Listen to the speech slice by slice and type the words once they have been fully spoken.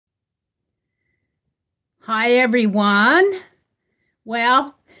Hi, everyone.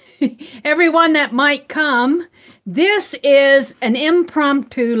 Well, everyone that might come, this is an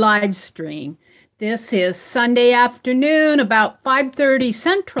impromptu live stream. This is Sunday afternoon, about 5:30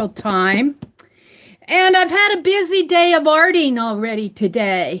 Central Time. And I've had a busy day of arting already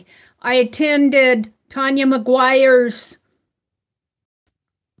today. I attended Tanya McGuire's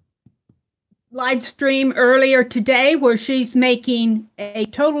live stream earlier today where she's making a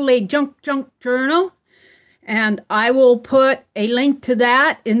totally junk journal. And I will put a link to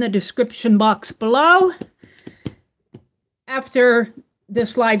that in the description box below after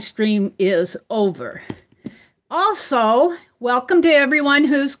this live stream is over. Also, welcome to everyone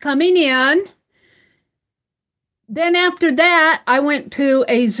who's coming in. Then after that, I went to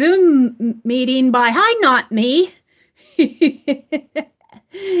a Zoom meeting by, hi, not me.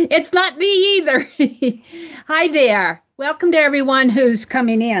 It's not me either. Hi there. Welcome to everyone who's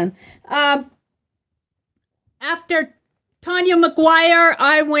coming in. After Tanya McGuire,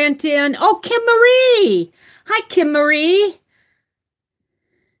 I went in. Oh, Kim Marie. Hi, Kim Marie.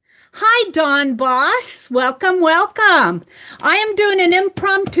 Hi, Don Boss. Welcome, welcome. I am doing an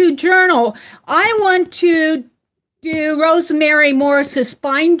impromptu journal. I want to do Rosemary Morris's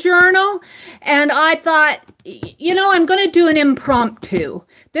spine journal, and I thought, I'm going to do an impromptu.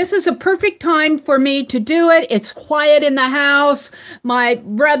 This is a perfect time for me to do it. It's quiet in the house. My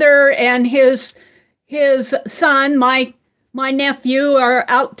brother and his son, my nephew, are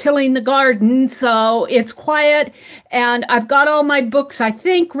out tilling the garden, so it's quiet, and I've got all my books, I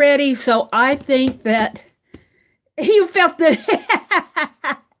think, ready, so I think that you felt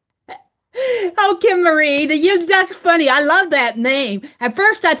that. Oh, Kim Marie, that's funny. I love that name. At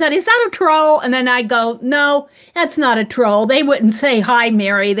first, I thought, is that a troll? And then I go, no, that's not a troll. They wouldn't say, hi,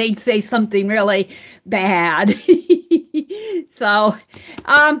 Mary. They'd say something really bad. So,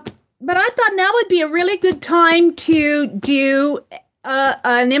 but I thought now would be a really good time to do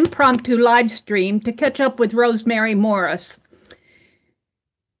an impromptu live stream to catch up with Rosemary Morris.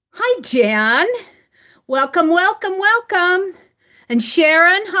 Hi, Jen. Welcome, welcome, welcome. And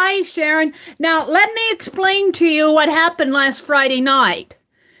Sharon, hi, Sharon. Now, let me explain to you what happened last Friday night.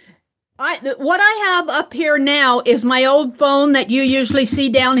 What I have up here now is my old phone that you usually see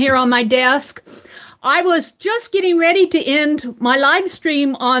down here on my desk. I was just getting ready to end my live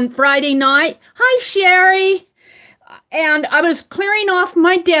stream on Friday night. Hi, Sherry. And I was clearing off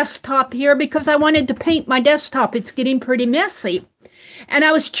my desktop here because I wanted to paint my desktop. It's getting pretty messy. And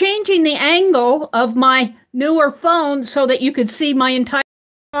I was changing the angle of my newer phone so that you could see my entire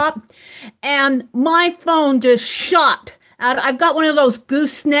top. And my phone just shot out. I've got one of those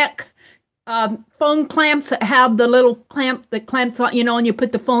gooseneck phone clamps that have the little clamp that clamps on, and you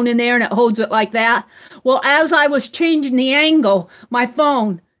put the phone in there and it holds it like that. Well, as I was changing the angle, my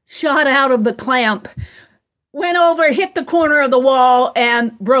phone shot out of the clamp, went over, hit the corner of the wall,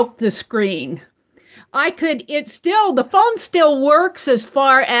 and broke the screen. The phone still works as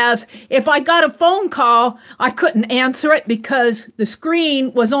far as if I got a phone call, I couldn't answer it because the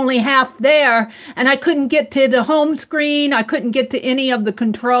screen was only half there and I couldn't get to the home screen. I couldn't get to any of the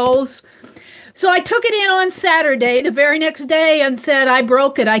controls. So I took it in on Saturday, the very next day, and said, I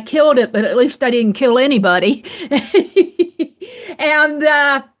broke it, I killed it, but at least I didn't kill anybody. And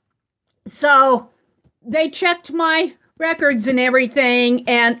so they checked my records and everything,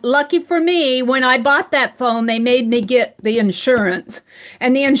 and lucky for me, when I bought that phone, they made me get the insurance,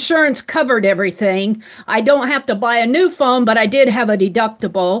 and the insurance covered everything. I don't have to buy a new phone, but I did have a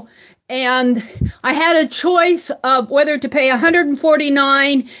deductible, and I had a choice of whether to pay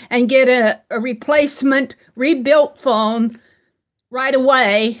 $149 and get a replacement rebuilt phone right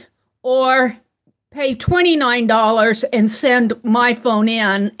away, or pay $29 and send my phone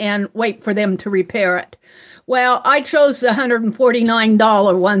in and wait for them to repair it. Well, I chose the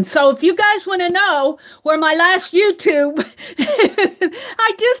 $149 one. So if you guys want to know where my last YouTube,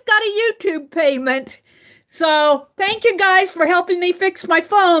 I just got a YouTube payment. So thank you guys for helping me fix my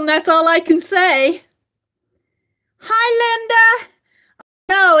phone. That's all I can say. Hi, Linda.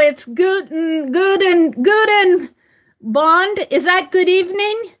 No, it's guten Bond. Is that good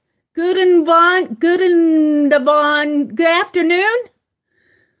evening? Guten Bond, good afternoon.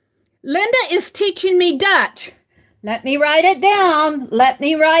 Linda is teaching me Dutch. Let me write it down. Let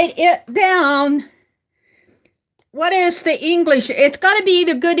me write it down. What is the English? It's got to be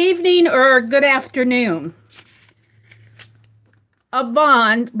either good evening or good afternoon. A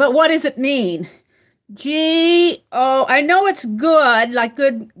bond, but what does it mean? I know it's good, like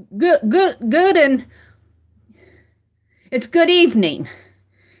good, and it's good evening.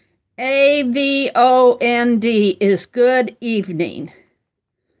 AVOND is good evening.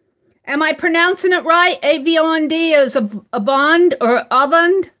 Am I pronouncing it right? A-V-O-N-D is avond or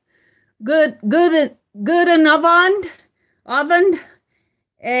avond? Good and avond? Avond?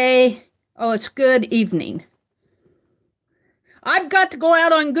 Oh, it's good evening. I've got to go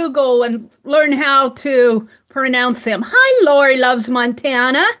out on Google and learn how to pronounce them. Hi, Lori Loves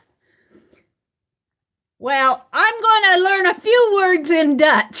Montana. Well, I'm going to learn a few words in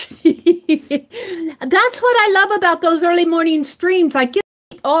Dutch. That's what I love about those early morning streams. I get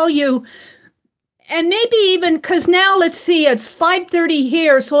all you, and maybe even because now let's see, it's 5:30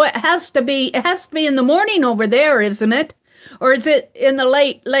 here, so it has to be in the morning over there, isn't it? Or is it in the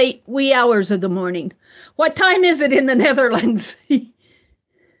late wee hours of the morning? What time is it in the Netherlands?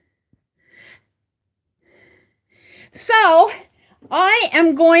 So I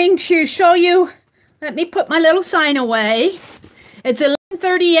am going to show you. Let me put my little sign away. It's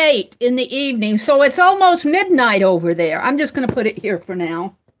 11:38 in the evening, so it's almost midnight over there. I'm just going to put it here for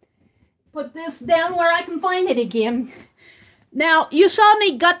now. Put this down where I can find it again. Now, you saw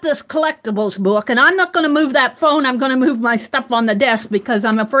me gut this collectibles book, and I'm not going to move that phone. I'm going to move my stuff on the desk because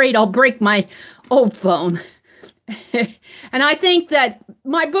I'm afraid I'll break my old phone. And I think that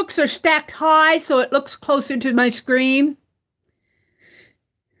my books are stacked high, so it looks closer to my screen.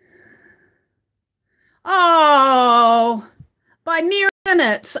 Oh, by mere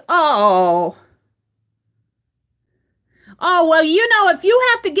minutes. Oh, well, you know, if you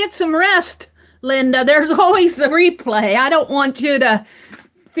have to get some rest, Linda, there's always the replay. I don't want you to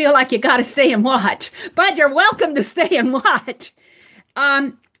feel like you got to stay and watch, but you're welcome to stay and watch.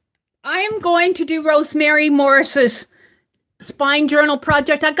 I am going to do Rosemary Morris's Spine Journal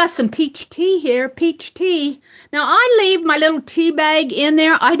project. I got some peach tea here, peach tea. Now, I leave my little tea bag in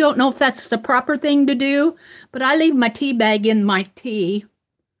there. I don't know if that's the proper thing to do, but I leave my tea bag in my tea.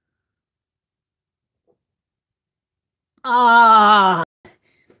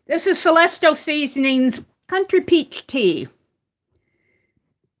 This is Celestial Seasonings Country Peach Tea.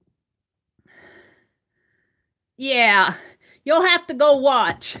 Yeah, you'll have to go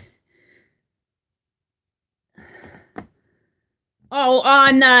watch. Oh,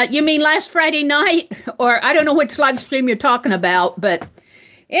 on, you mean last Friday night? Or I don't know which live stream you're talking about, but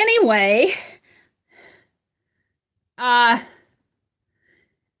anyway, I'm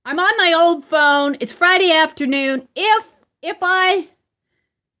on my old phone. It's Friday afternoon. If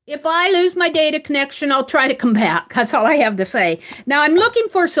I lose my data connection, I'll try to come back. That's all I have to say. Now, I'm looking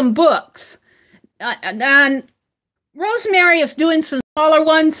for some books. And Rosemary is doing some smaller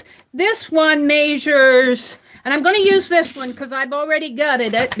ones. This one measures... And I'm going to use this one because I've already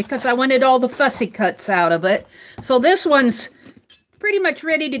gutted it because I wanted all the fussy cuts out of it. So this one's pretty much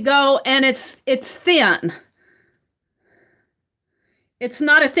ready to go, and it's thin. It's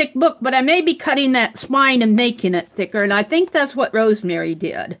not a thick book, but I may be cutting that spine and making it thicker, and I think that's what Rosemary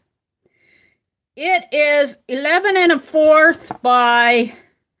did. It is 11 1/4 by,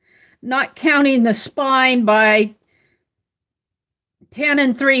 not counting the spine, by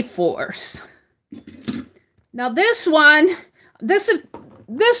 10 3/4. Now this one is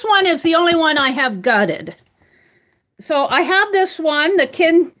the only one I have gutted. So I have this one, the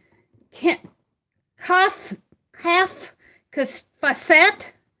Calf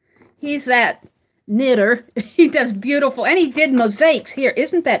Facette. He's that knitter. He does beautiful, and he did mosaics here.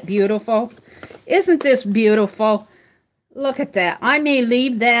 Isn't that beautiful? Isn't this beautiful? Look at that. I may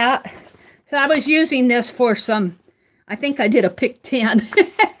leave that. So I was using this for some, I think I did a pick 10.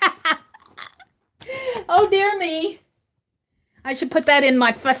 Oh, dear me. I should put that in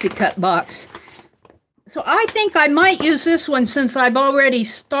my fussy cut box. So I think I might use this one since I've already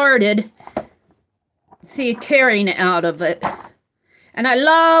started, see, tearing out of it. And I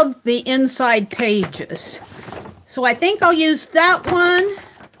love the inside pages. So I think I'll use that one.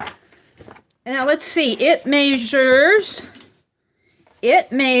 And now let's see. It measures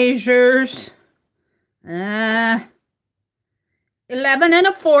 11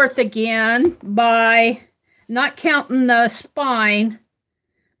 1/4 again by, not counting the spine,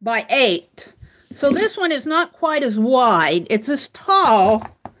 by 8. So this one is not quite as wide. It's as tall,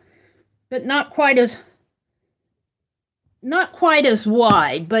 but not quite as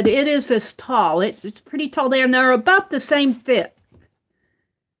wide, but it is as tall. It's pretty tall there, and they're about the same thick.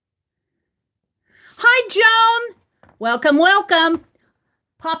 Hi, Joan. Welcome, welcome.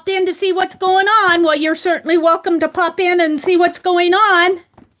 Popped in to see what's going on. Well, you're certainly welcome to pop in and see what's going on.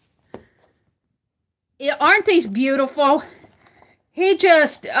 Aren't these beautiful? He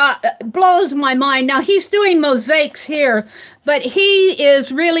just blows my mind. Now, he's doing mosaics here, but he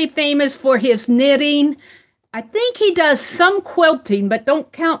is really famous for his knitting. I think he does some quilting, but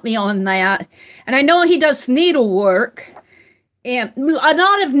don't count me on that. And I know he does needlework. and a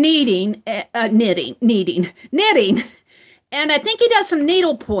lot of knitting. And I think he does some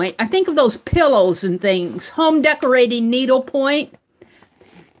needlepoint. I think of those pillows and things, home decorating needlepoint.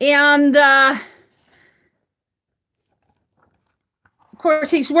 And of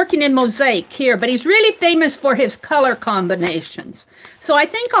course, he's working in mosaic here, but he's really famous for his color combinations. So I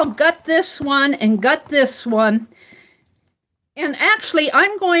think I'll gut this one and gut this one. And actually,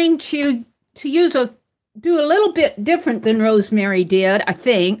 I'm going to do a little bit different than Rosemary did, I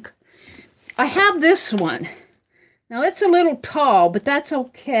think. I have this one. Now, it's a little tall, but that's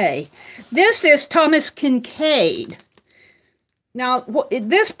okay. This is Thomas Kincaid. Now,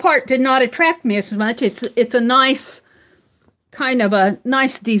 this part did not attract me as much. It's a nice, kind of a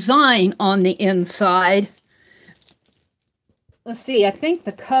nice design on the inside. Let's see, I think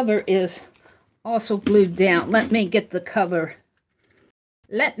the cover is also glued down. Let me get the cover.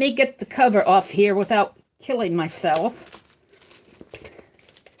 Let me get the cover off here without killing myself.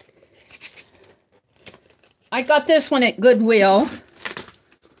 I got this one at Goodwill.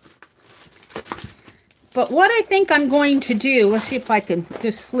 But what I think I'm going to do, let's see if I can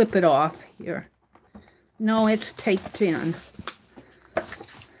just slip it off here. No, it's taped in.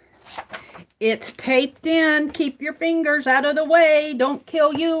 It's taped in. Keep your fingers out of the way. Don't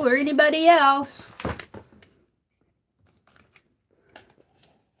kill you or anybody else.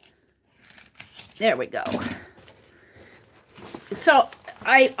 There we go. So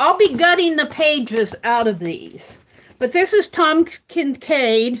I'll be gutting the pages out of these. But this is Tom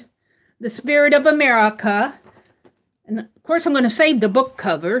Kincaid, The Spirit of America. And of course, I'm going to save the book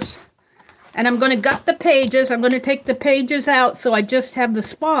covers. And I'm going to gut the pages. I'm going to take the pages out so I just have the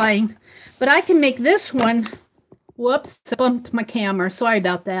spine. But I can make this one, whoops, I bumped my camera. Sorry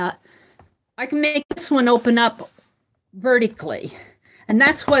about that. I can make this one open up vertically. And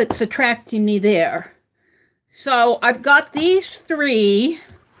that's what's attracting me there. So I've got these three.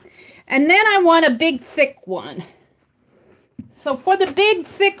 And then I want a big, thick one. So for the big,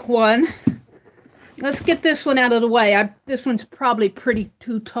 thick one, let's get this one out of the way. This one's probably pretty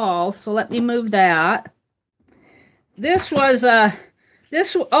too tall, so let me move that. This was oh,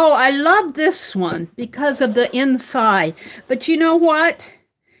 I love this one because of the inside. But you know what?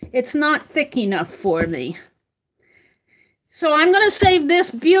 It's not thick enough for me. So I'm going to save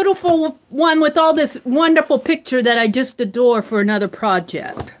this beautiful one with all this wonderful picture that I just adore for another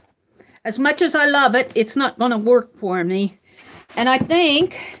project. As much as I love it, it's not going to work for me. And I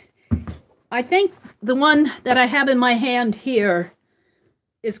think the one that I have in my hand here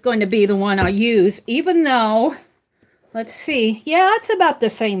is going to be the one I use, even though, let's see, yeah, it's about the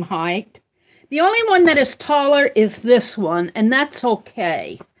same height. The only one that is taller is this one, and that's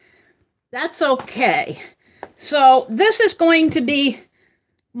okay. That's okay. So this is going to be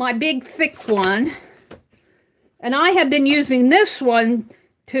my big, thick one. And I have been using this one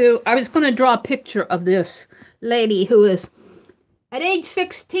I was going to draw a picture of this lady who is, at age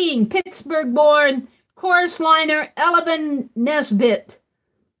 16, Pittsburgh-born chorus liner Ellen Nesbitt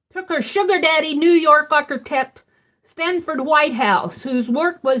took her sugar daddy, New York architect Stanford Whitehouse, whose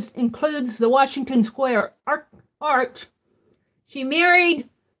work includes the Washington Square Arch. She married,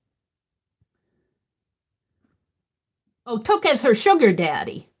 took as her sugar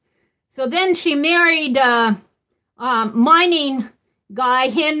daddy. So then she married mining guy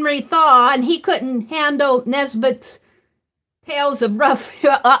Henry Thaw, and he couldn't handle Nesbitt's tales of rough,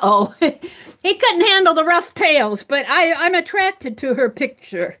 he couldn't handle the rough tales, but I'm attracted to her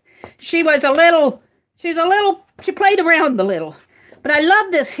picture. She played around a little, but I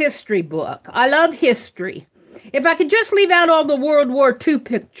love this history book. I love history. If I could just leave out all the World War II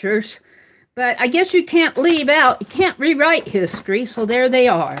pictures, but I guess you can't rewrite history, so there they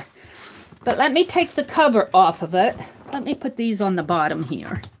are. But let me take the cover off of it. Let me put these on the bottom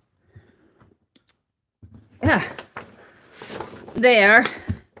here. Yeah. There.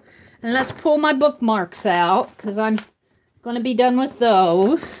 And let's pull my bookmarks out, because I'm going to be done with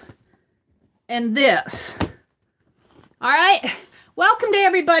those. And this. All right. Welcome to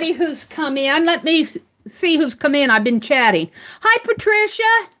everybody who's come in. Let me see who's come in. I've been chatting. Hi,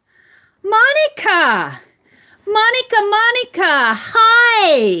 Patricia. Monica. Monica.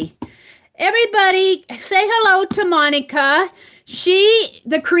 Hi. Everybody, say hello to Monica.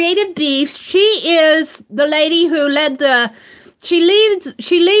 The creative beast. She is the lady who she leads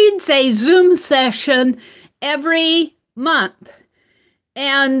a Zoom session every month.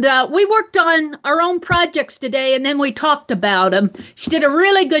 And we worked on our own projects today, and then we talked about them. She did a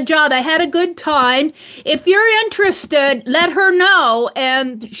really good job. I had a good time. If you're interested, let her know,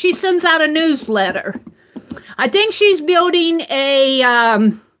 and she sends out a newsletter. I think she's building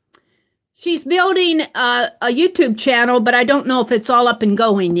she's building a YouTube channel, but I don't know if it's all up and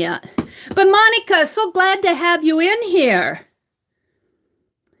going yet. But Monica, so glad to have you in here.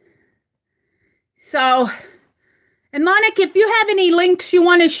 So, and Monica, if you have any links you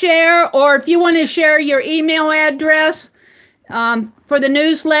want to share, or if you want to share your email address for the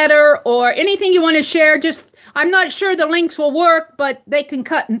newsletter, or anything you want to share, just, I'm not sure the links will work, but they can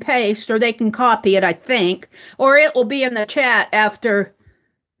cut and paste, or they can copy it, I think, or it will be in the chat after.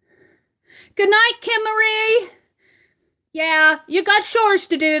 Good night, Kim Marie. Yeah, you got chores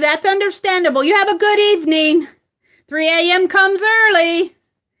to do. That's understandable. You have a good evening. 3 a.m. comes early.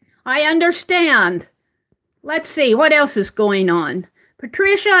 I understand. Let's see, what else is going on?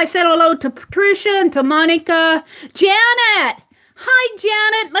 Patricia, I said hello to Patricia and to Monica. Janet! Hi,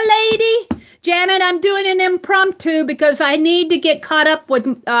 Janet, my lady. Janet, I'm doing an impromptu because I need to get caught up with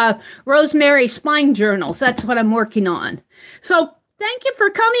Rosemary's spine journals. That's what I'm working on. So thank you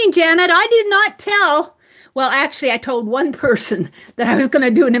for coming, Janet. I did not tell. Well, actually, I told one person that I was going to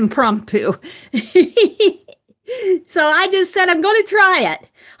do an impromptu. So I just said I'm going to try it.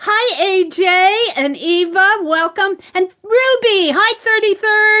 Hi, AJ and Eva. Welcome. And Ruby.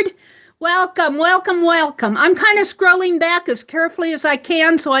 Hi, 33rd. Welcome, welcome, welcome. I'm kind of scrolling back as carefully as I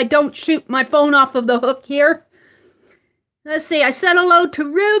can so I don't shoot my phone off of the hook here. Let's see. I said hello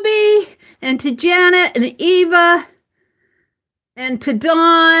to Ruby and to Janet and Eva and to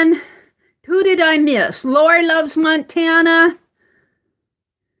Dawn. Who did I miss? Lori loves Montana.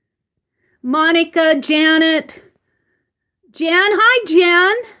 Monica, Janet. Jen, hi,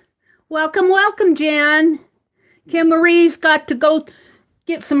 Jen. Welcome, welcome, Jen. Kim Marie's got to go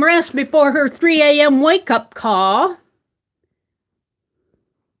get some rest before her 3 a.m. wake-up call.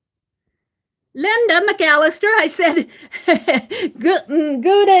 Linda McAllister, I said, Guten.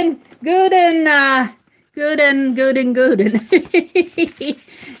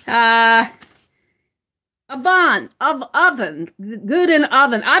 Oven, Guten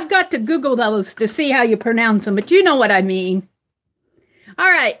oven. I've got to Google those to see how you pronounce them, but you know what I mean. All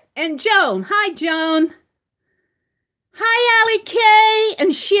right, and Joan. Hi, Joan. Hi, Allie Kay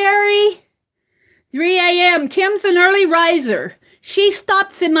and Sherry. 3 a.m. Kim's an early riser. She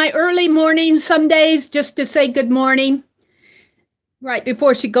stops in my early morning some days just to say good morning right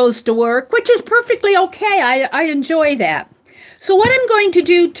before she goes to work, which is perfectly okay. I enjoy that. So what I'm going to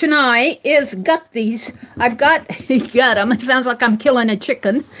do tonight is gut these. I've got them. It sounds like I'm killing a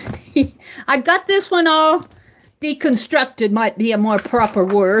chicken. I've got this one all deconstructed, might be a more proper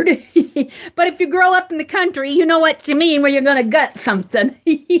word. But if you grow up in the country, you know what you mean when you're going to gut something.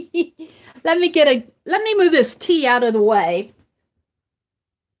 Let me move this tea out of the way.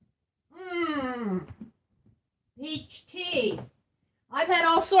 Peach tea. I've had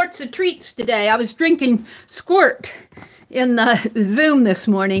all sorts of treats today. I was drinking squirt in the Zoom this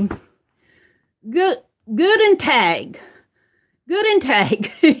morning. Guten Tag. Guten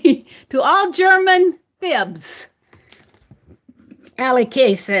Tag to all German fibs, Allie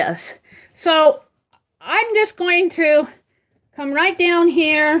Kay says. So I'm just going to come right down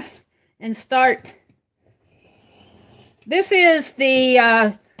here and start. This is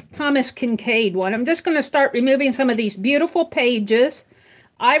the Thomas Kincaid one. I'm just going to start removing some of these beautiful pages.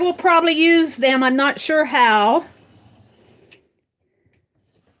 I will probably use them. I'm not sure how.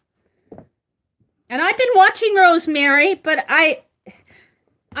 And I've been watching Rosemary, but I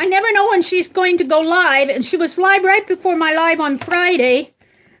never know when she's going to go live. And she was live right before my live on Friday.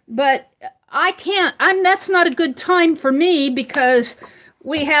 But I can't. That's not a good time for me because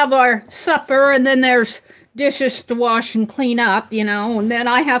we have our supper and then there's dishes to wash and clean up, you know. And then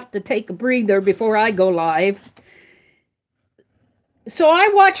I have to take a breather before I go live. So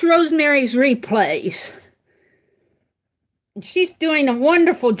I watch Rosemary's replays. She's doing a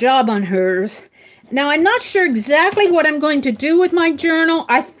wonderful job on hers. Now, I'm not sure exactly what I'm going to do with my journal.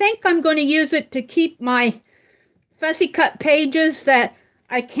 I think I'm going to use it to keep my fussy cut pages that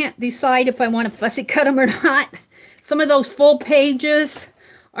I can't decide if I want to fussy cut them or not. Some of those full pages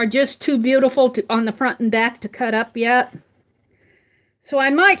are just too beautiful on the front and back to cut up yet. So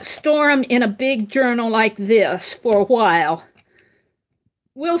I might store them in a big journal like this for a while.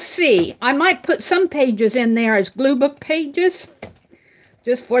 We'll see. I might put some pages in there as glue book pages,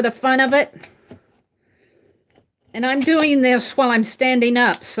 just for the fun of it. And I'm doing this while I'm standing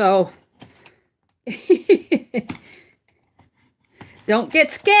up, so don't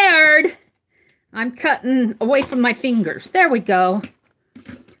get scared. I'm cutting away from my fingers. There we go.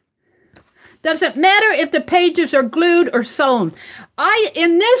 Doesn't matter if the pages are glued or sewn.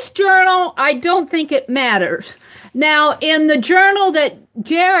 In this journal, I don't think it matters. Now, in the journal that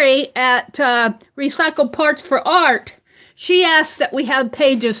Jerry at Recycled Parts for Art, she asks that we have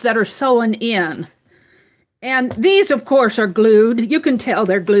pages that are sewn in. And these, of course, are glued. You can tell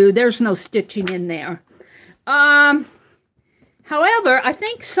they're glued. There's no stitching in there. However, I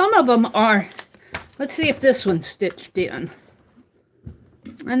think some of them are, let's see if this one's stitched in.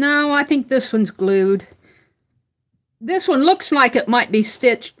 No, I think this one's glued. This one looks like it might be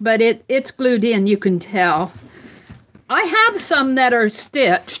stitched, but it's glued in, you can tell. I have some that are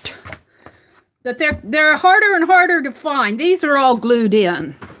stitched, but they're harder and harder to find. These are all glued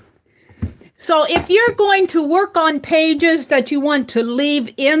in. So if you're going to work on pages that you want to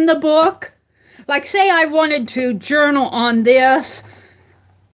leave in the book, like say I wanted to journal on this,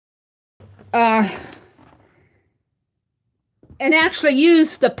 and actually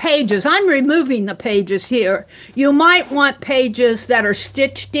use the pages. I'm removing the pages here. You might want pages that are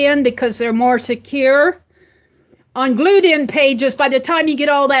stitched in because they're more secure. On glued in pages, by the time you get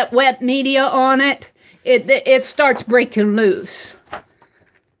all that wet media on it, it starts breaking loose.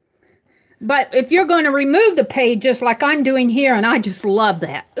 But if you're going to remove the pages like I'm doing here, and I just love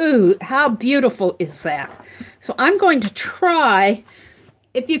that. Ooh, how beautiful is that? So I'm going to try,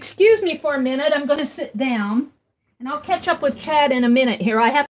 if you excuse me for a minute, I'm going to sit down. And I'll catch up with Chad in a minute here. I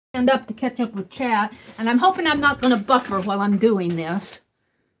have to stand up to catch up with Chad. And I'm hoping I'm not going to buffer while I'm doing this.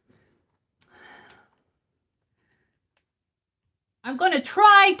 I'm going to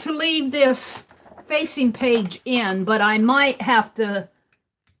try to leave this facing page in, but I might have to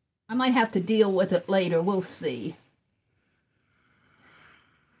deal with it later. We'll see.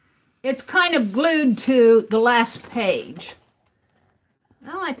 It's kind of glued to the last page.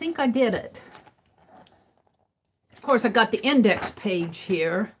 Oh, I think I did it. Of course, I got the index page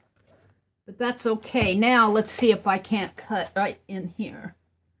here, but that's okay. Now, let's see if I can't cut right in here.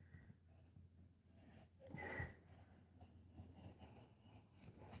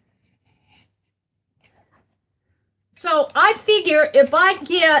 So I figure if I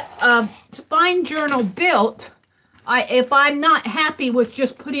get a spine journal built, if I'm not happy with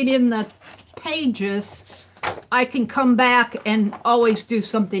just putting in the pages, I can come back and always do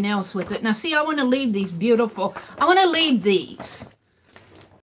something else with it. Now, see, I want to leave these beautiful. I want to leave these.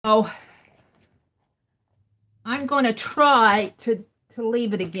 So I'm going to try to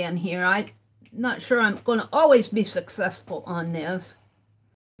leave it again here. I'm not sure I'm going to always be successful on this.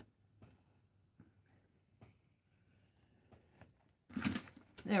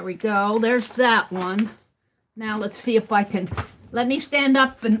 There we go. There's that one. Now let's see if I can. Let me stand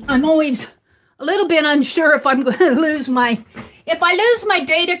up, and I'm always a little bit unsure if I'm going to lose my, if I lose my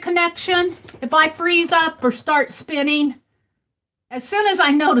data connection, if I freeze up or start spinning, as soon as I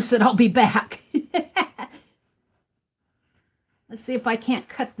notice it, I'll be back. Let's see if I can't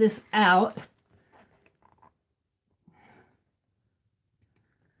cut this out.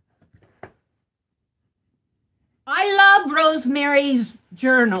 I love Rosemary's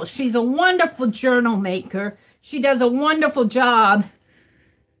journal. She's a wonderful journal maker. She does a wonderful job.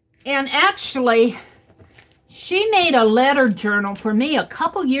 And actually, she made a letter journal for me a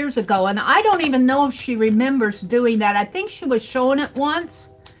couple years ago, and I don't even know if she remembers doing that. I think she was showing it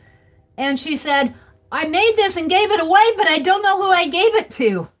once, and she said, I made this and gave it away, but I don't know who I gave it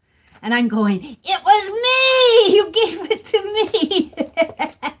to. And I'm going, it was me! You gave it to me!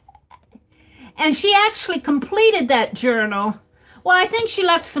 And she actually completed that journal. Well, I think she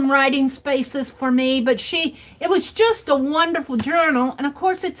left some writing spaces for me, but it was just a wonderful journal. And of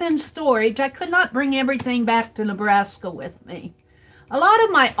course, it's in storage. I could not bring everything back to Nebraska with me. A lot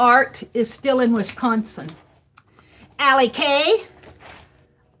of my art is still in Wisconsin. Allie K.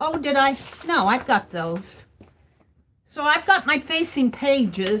 Oh, did I? No, I've got those. So I've got my facing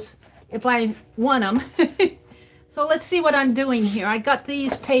pages if I want them. So let's see what I'm doing here. I got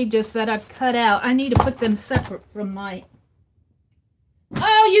these pages that I've cut out. I need to put them separate from my...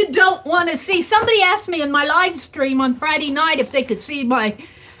 Oh, you don't want to see. Somebody asked me in my live stream on Friday night if they could see my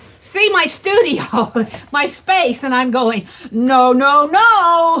studio, my space, and I'm going, no, no,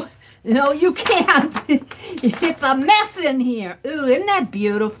 no. No, you can't. It's a mess in here. Ooh, isn't that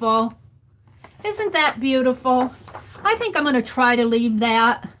beautiful? Isn't that beautiful? I think I'm going to try to leave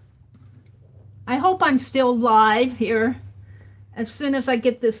that. I hope I'm still live here. As soon as I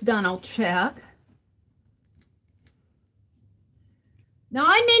get this done, I'll check. Now,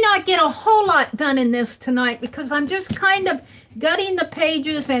 I may not get a whole lot done in this tonight because I'm just kind of gutting the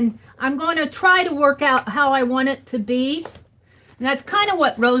pages, and I'm going to try to work out how I want it to be. And that's kind of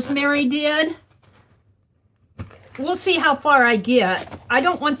what Rosemary did. We'll see how far I get. I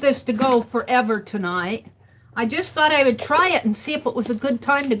don't want this to go forever tonight. I just thought I would try it and see if it was a good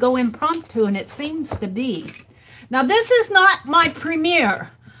time to go impromptu, and it seems to be. Now, this is not my premiere.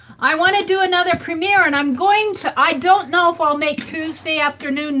 I want to do another premiere, and I don't know if I'll make Tuesday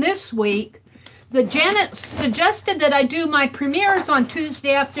afternoon this week. The Janet suggested that I do my premieres on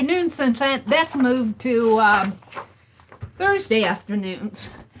Tuesday afternoon since Aunt Beck moved to Thursday afternoons.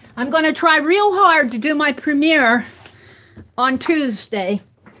 I'm going to try real hard to do my premiere on Tuesday.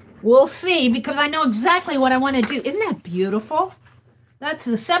 We'll see, because I know exactly what I want to do. Isn't that beautiful? That's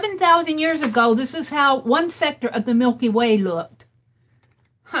the 7,000 years ago. This is how one sector of the Milky Way looked.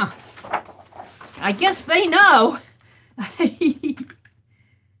 Huh. I guess they know.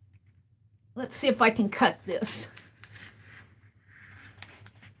 Let's see if I can cut this.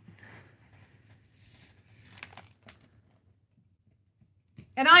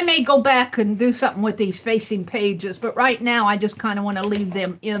 And I may go back and do something with these facing pages, but right now I just kind of want to leave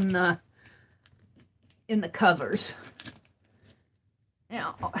them in the covers.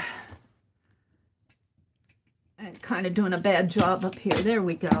 Now, I'm kind of doing a bad job up here. There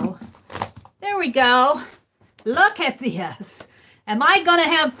we go. There we go. Look at this. Am I going to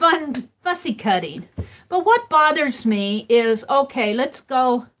have fun fussy cutting? But what bothers me is, okay, let's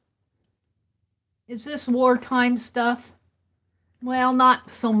go. Is this wartime stuff? Well,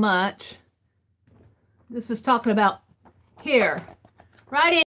 not so much. This is talking about here.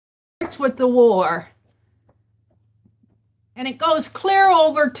 Right in starts with the war. And it goes clear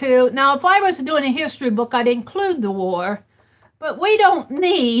over to, now if I was doing a history book, I'd include the war, but we don't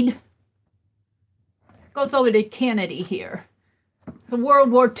need, goes over to Kennedy here. So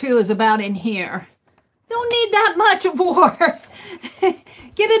World War II is about in here. Don't need that much of war.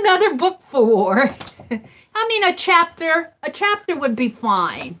 Get another book for war. I mean, a chapter would be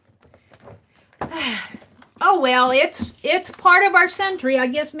fine. Oh, well, it's part of our century. I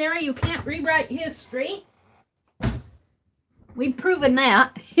guess, Mary, you can't rewrite history. We've proven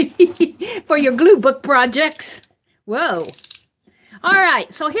that for your glue book projects. Whoa. All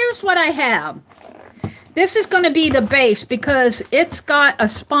right, so here's what I have. This is going to be the base because it's got a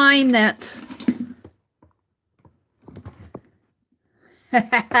spine that's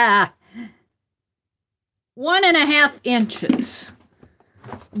 1.5 inches.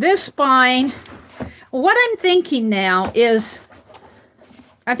 This spine, what I'm thinking now is,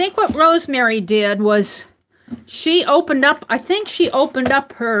 I think what Rosemary did was she opened up, I think she opened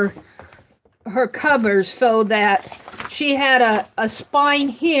up her covers so that she had a spine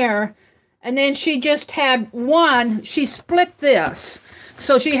here, and then she just had one, she split this.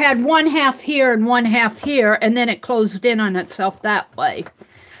 So she had one half here and one half here, and then it closed in on itself that way.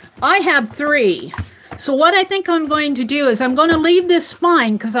 I have 3. So what I think I'm going to do is I'm going to leave this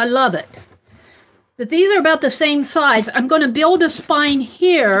spine because I love it. But these are about the same size. I'm going to build a spine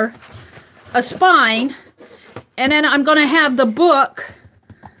here, a spine, and then I'm going to have the book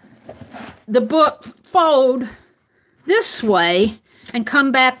fold this way and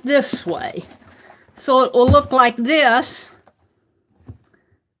come back this way. So it will look like this.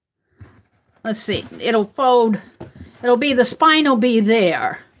 Let's see. It'll fold. It'll be, the spine will be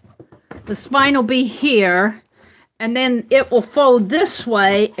there. The spine will be here. And then it will fold this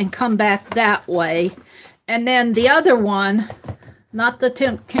way and come back that way. And then the other one, not the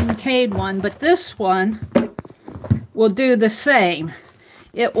Kincaid one, but this one will do the same.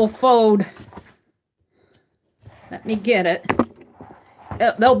 It will fold. Let me get it.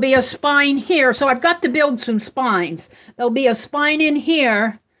 There'll be a spine here. So I've got to build some spines. There'll be a spine in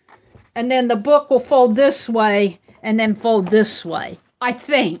here. And then the book will fold this way and then fold this way. I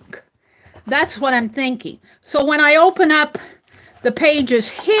think. That's what I'm thinking. So when I open up the pages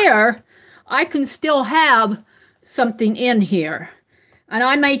here, I can still have something in here. And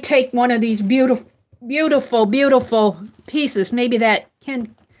I may take one of these beautiful, beautiful, beautiful pieces. Maybe that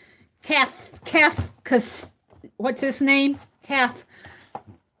what's his name?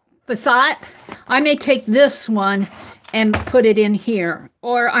 Facade. I may take this one and put it in here.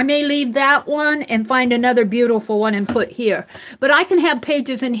 Or I may leave that one and find another beautiful one and put here. But I can have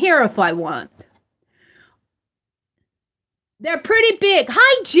pages in here if I want. They're pretty big.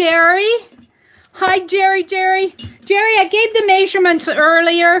 Hi, Jerry. Hi, Jerry. Jerry, I gave the measurements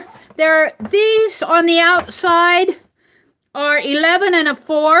earlier. These on the outside are 11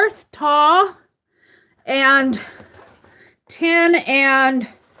 1/4 tall and 10 and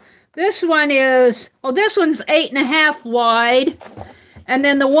this one is, oh, this one's 8 1/2 wide. And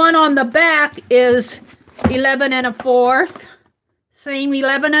then the one on the back is 11 1/4. Same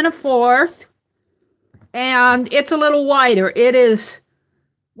 11 1/4. And it's a little wider. It is,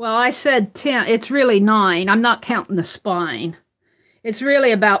 well, I said 10. It's really 9. I'm not counting the spine. It's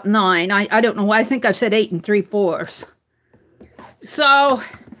really about 9. I don't know why. I think I said 8 3/4. So,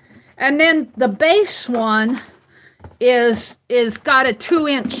 and then the base one is got a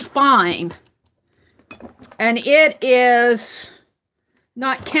 2-inch spine, and it is,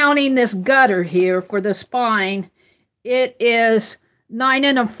 not counting this gutter here for the spine, it is 9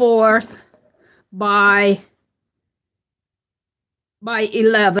 1/4 by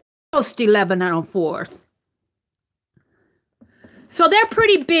 11, almost 11 1/4. So they're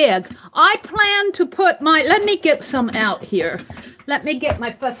pretty big. I plan to put my, let me get some out here. Let me get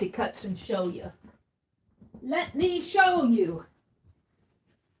my fussy cuts and show you. Let me show you.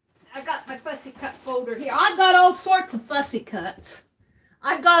 I got my fussy cut folder here. I've got all sorts of fussy cuts.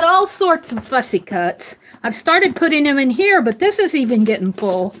 I've got all sorts of fussy cuts. I've started putting them in here, but this is even getting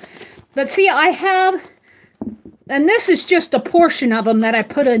full. But see, I have, and this is just a portion of them that I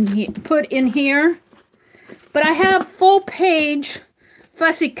put in here. But I have full page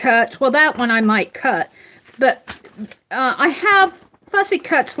fussy cuts. Well, that one I might cut. But I have fussy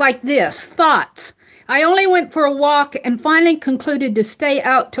cuts like this, thoughts. I only went for a walk and finally concluded to stay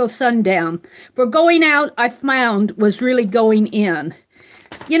out till sundown. For going out, I found, was really going in.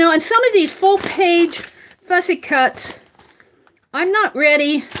 You know, and some of these full page fussy cuts, I'm not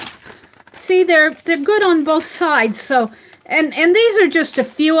ready. See, they're good on both sides. So, and these are just a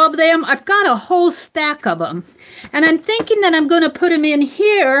few of them. I've got a whole stack of them. And I'm thinking that I'm going to put them in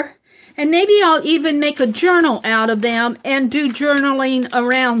here, and maybe I'll even make a journal out of them and do journaling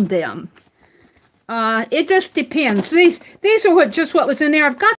around them. It just depends. These are just what was in there.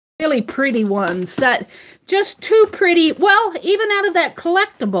 I've got really pretty ones that just too pretty. Well, even out of that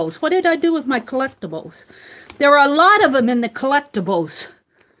collectibles. What did I do with my collectibles? There are a lot of them in the collectibles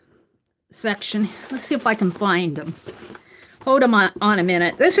section. Let's see if I can find them. Hold them on a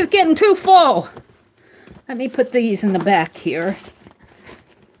minute. This is getting too full. Let me put these in the back here.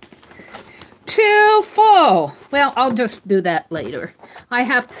 Too full. Well, I'll just do that later. I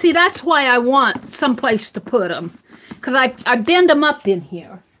have to see, that's why I want someplace to put them, because I bend them up in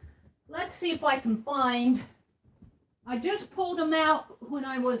here. Let's see if I can find. I just pulled them out when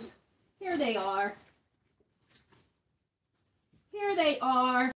I was. Here they are. Here they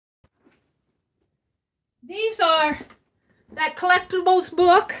are. These are that collectibles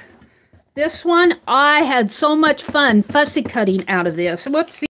book. This one, I had so much fun fussy cutting out of this.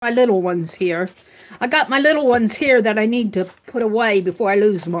 Whoopsie, my little ones here. I got my little ones here that I need to put away before I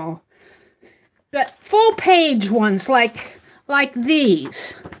lose them all. But full page ones like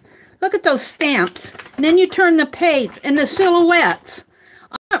these. Look at those stamps. And then you turn the page and the silhouettes.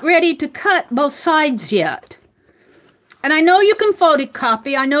 I'm not ready to cut both sides yet. And I know you can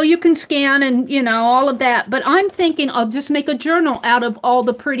photocopy. I know you can scan and, you know, all of that. But I'm thinking I'll just make a journal out of all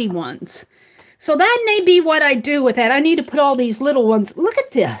the pretty ones. So that may be what I do with that. I need to put all these little ones. Look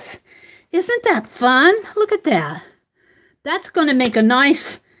at this. Isn't that fun? Look at that. That's going to make a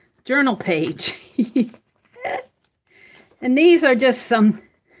nice journal page. And these are just some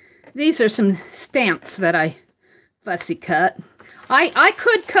stamps that I fussy cut. I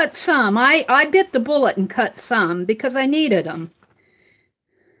could cut some. I bit the bullet and cut some because I needed them.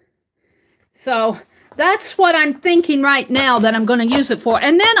 So that's what I'm thinking right now that I'm going to use it for.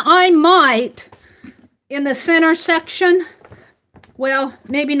 And then I might, in the center section, well,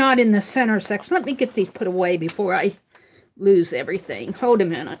 maybe not in the center section. Let me get these put away before I lose everything. Hold a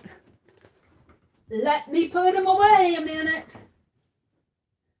minute. Let me put them away a minute.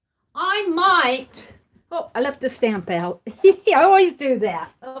 I might... Oh, I left the stamp out. I always do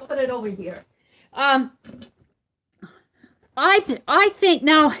that. I'll put it over here. I think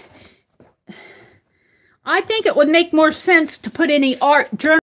now, I think it would make more sense to put any art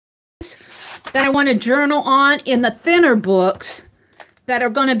journals that I want to journal on in the thinner books that are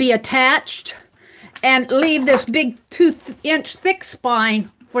going to be attached, and leave this big 2-inch thick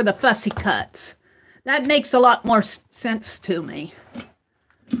spine for the fussy cuts. That makes a lot more sense to me.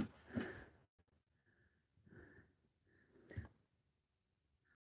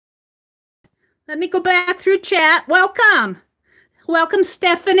 Let me go back through chat. Welcome. Welcome,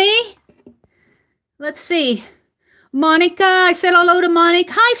 Stephanie. Let's see. Monica, I said hello to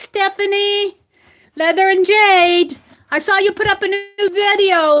Monica. Hi, Stephanie. Leather and Jade. I saw you put up a new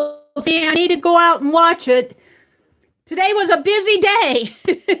video. See, I need to go out and watch it. Today was a busy day.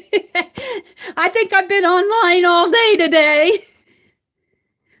 I think I've been online all day today.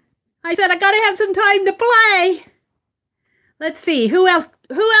 I said I got to have some time to play. Let's see. Who else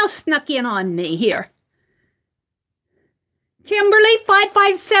snuck in on me here? Kimberly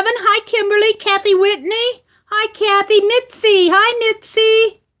 557. Hi, Kimberly. Kathy Whitney. Hi, Kathy. Mitzi. Hi,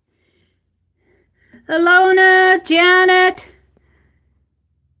 Mitzi. Alona, Janet,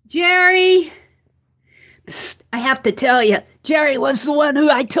 Jerry, I have to tell you, Jerry was the one who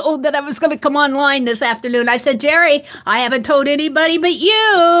I told that I was going to come online this afternoon. I said, Jerry, I haven't told anybody but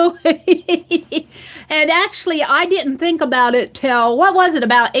you. And actually, I didn't think about it till, what was it,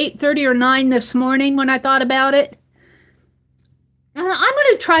 about 8:30 or 9 this morning when I thought about it. I'm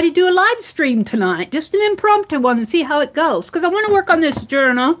going to try to do a live stream tonight, just an impromptu one, and see how it goes, because I want to work on this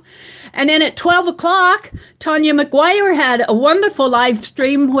journal. And then at 12 o'clock, Tanya McGuire had a wonderful live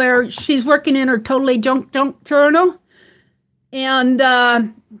stream where she's working in her totally junk journal. And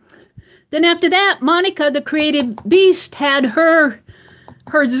then after that, Monica, the creative beast, had her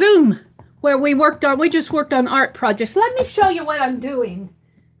Zoom where we just worked on art projects. Let me show you what I'm doing.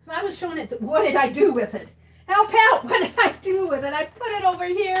 So I was showing it, what did I do with it? Help out, what did I do with it? I put it over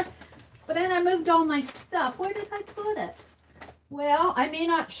here, but then I moved all my stuff. Where did I put it? Well, I may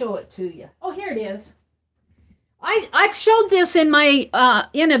not show it to you. Oh, here it is. I've showed this in my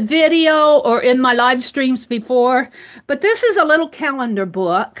in a video or in my live streams before, but this is a little calendar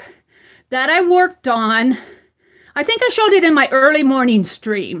book that I worked on. I think I showed it in my early morning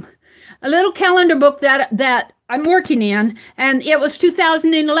stream. A little calendar book that I'm working in, and it was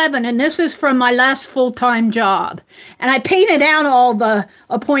 2011, and this is from my last full-time job. And I painted out all the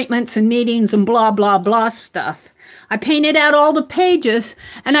appointments and meetings and blah, blah, blah stuff. I painted out all the pages,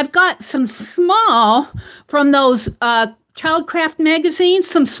 and I've got some small, from those Childcraft magazines,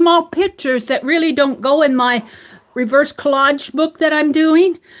 some small pictures that really don't go in my reverse collage book that I'm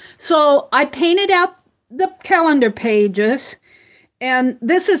doing. So I painted out the calendar pages, and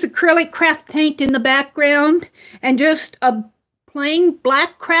this is acrylic craft paint in the background, and just a plain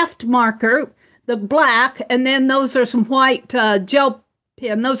black craft marker, the black, and then those are some white gel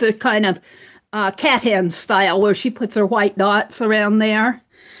pen. Those are kind of cat hand style, where she puts her white dots around there.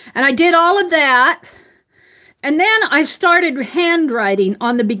 And I did all of that. And then I started handwriting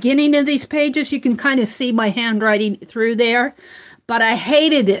on the beginning of these pages. You can kind of see my handwriting through there, but I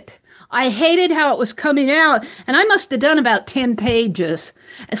hated it. I hated how it was coming out, and I must have done about 10 pages.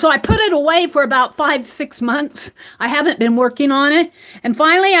 And so I put it away for about 5-6 months. I haven't been working on it. And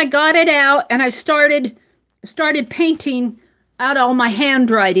finally I got it out, and I started painting out all my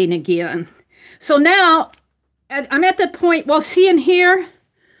handwriting again. So now I'm at the point, well, see in here,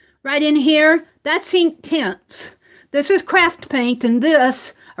 right in here, that's ink tints. This is craft paint, and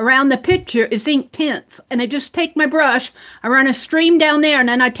this around the picture is ink tints. And I just take my brush, I run a stream down there, and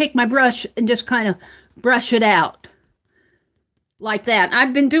then I take my brush and just kind of brush it out like that.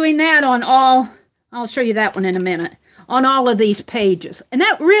 I've been doing that on all, I'll show you that one in a minute, on all of these pages. And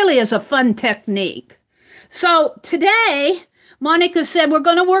that really is a fun technique. So today, Monica said we're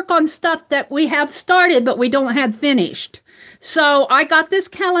going to work on stuff that we have started but we don't have finished. So I got this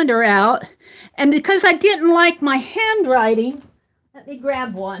calendar out, and because I didn't like my handwriting, let me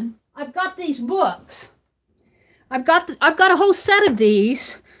grab one. I've got these books. I've got a whole set of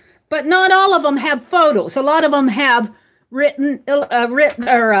these, but not all of them have photos. A lot of them have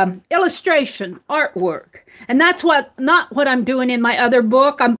illustration, artwork, and that's not what I'm doing in my other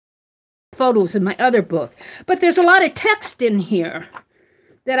book. I'm photos in my other book, but there's a lot of text in here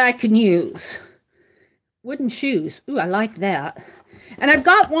that I can use. Wooden shoes. Ooh, I like that. And I've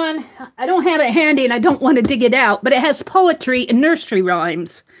got one, I don't have it handy and I don't want to dig it out, but it has poetry and nursery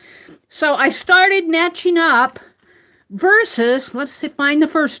rhymes. So I started matching up verses. Let's find the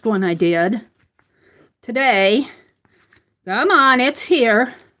first one I did today. Come on, it's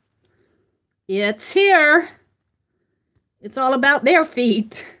here. It's here. It's all about their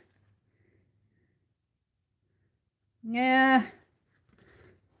feet. Yeah.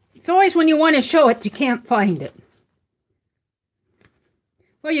 It's always when you want to show it, you can't find it.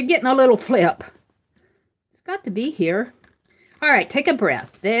 Well, you're getting a little flip. It's got to be here. All right, take a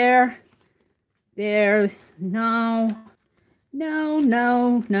breath. There. There. No. No,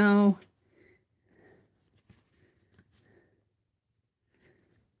 no, no.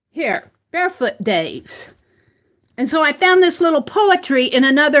 Here, Barefoot Days. And so I found this little poetry in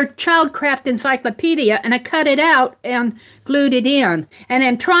another Childcraft encyclopedia, and I cut it out and glued it in. And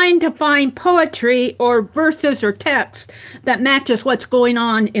I'm trying to find poetry or verses or text that matches what's going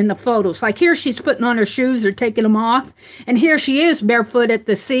on in the photos. Like here she's putting on her shoes or taking them off, and here she is barefoot at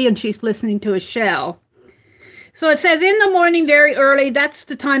the sea and she's listening to a shell. So it says, in the morning very early, that's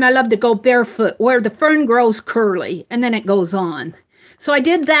the time I love to go barefoot, where the fern grows curly, and then it goes on. So I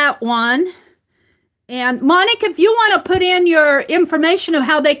did that one. And Monica, if you want to put in your information of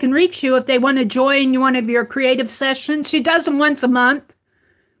how they can reach you if they want to join one of your creative sessions, she does them once a month.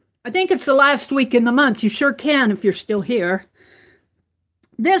 I think it's the last week in the month. You sure can if you're still here.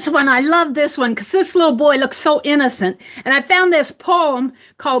 This one, I love this one because this little boy looks so innocent. And I found this poem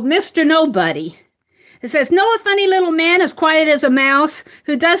called Mr. Nobody. It says, know a funny little man as quiet as a mouse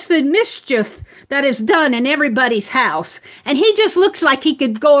who does the mischief that is done in everybody's house. And he just looks like he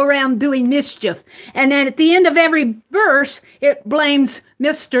could go around doing mischief. And then at the end of every verse, it blames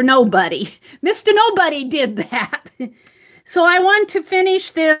Mr. Nobody. Mr. Nobody did that. So I want to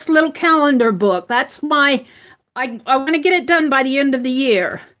finish this little calendar book. That's I want to get it done by the end of the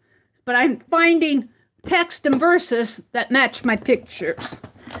year. But I'm finding text and verses that match my pictures.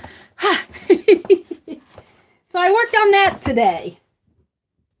 So I worked on that today.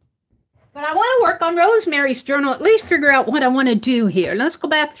 But I want to work on Rosemary's journal, at least figure out what I want to do here. Let's go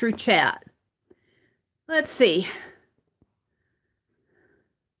back through chat. Let's see.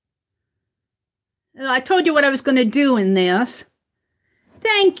 I told you what I was going to do in this.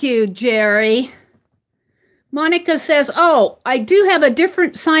 Thank you, Jerry. Monica says, oh, I do have a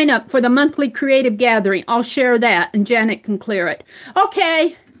different sign up for the monthly creative gathering. I'll share that and Janet can clear it.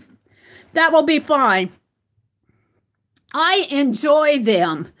 Okay, that will be fine. I enjoy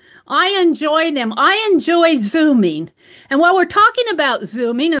them. I enjoy them. I enjoy Zooming. And while we're talking about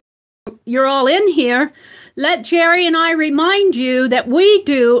Zooming, you're all in here, let Jerry and I remind you that we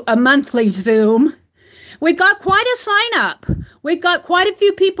do a monthly Zoom. We've got quite a sign up. We've got quite a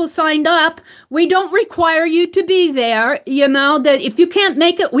few people signed up. We don't require you to be there. You know, that if you can't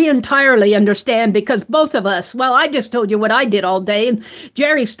make it, we entirely understand because both of us, well, I just told you what I did all day and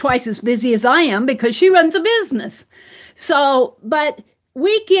Jerry's twice as busy as I am because she runs a business. So, but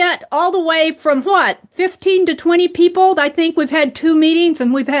we get all the way from what, 15 to 20 people. I think we've had 2 meetings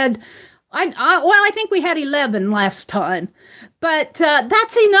and we've had, I think we had 11 last time. But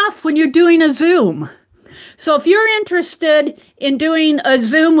that's enough when you're doing a Zoom. So if you're interested in doing a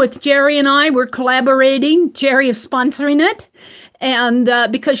Zoom with Jerry and I, we're collaborating. Jerry is sponsoring it. And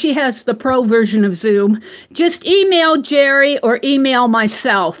because she has the pro version of Zoom, just email Jerry or email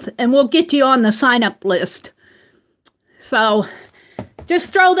myself and we'll get you on the sign-up list. So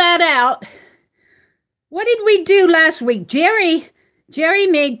just throw that out. What did we do last week? Jerry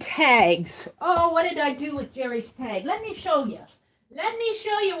made tags. Oh, what did I do with Jerry's tag? Let me show you. Let me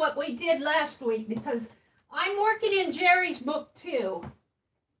show you what we did last week because I'm working in Jerry's book too.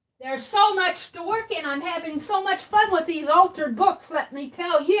 There's so much to work in. I'm having so much fun with these altered books, let me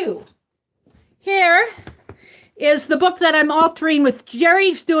tell you. Here is the book that I'm altering with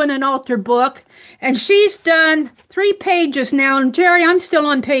Jerry's doing an altered book. And she's done 3 pages now. And Jerry, I'm still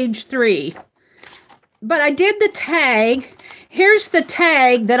on page 3. But I did the tag. Here's the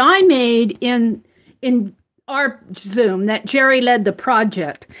tag that I made in our Zoom that Jerry led the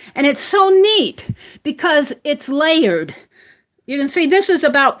project. And it's so neat because it's layered. You can see this is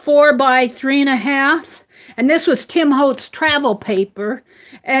about 4 by 3.5. And this was Tim Holt's travel paper.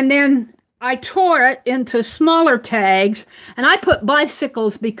 And then I tore it into smaller tags. And I put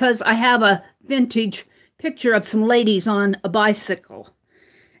bicycles because I have a vintage picture of some ladies on a bicycle.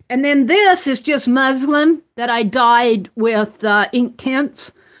 And then this is just muslin that I dyed with ink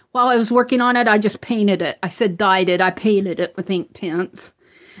tints. While I was working on it, I just painted it. I said dyed it. I painted it with ink tints.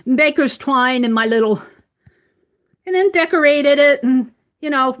 And baker's twine and my little... And then decorated it and, you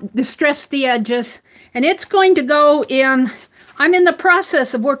know, distressed the edges. And it's going to go in... I'm in the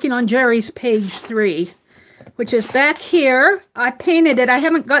process of working on Jerry's page 3, which is back here. I painted it. I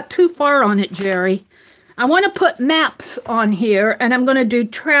haven't got too far on it, Jerry. I want to put maps on here, and I'm going to do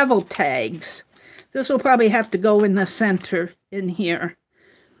travel tags. This will probably have to go in the center in here.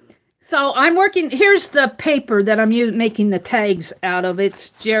 So I'm working, here's the paper that I'm making the tags out of.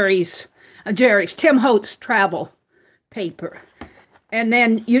 It's Jerry's, Tim Holtz travel paper. And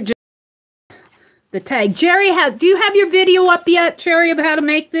then you just, the tag. Jerry, do you have your video up yet, Jerry, of how to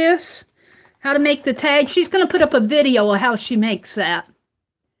make this? How to make the tag? She's going to put up a video of how she makes that.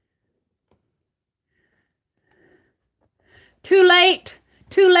 Too late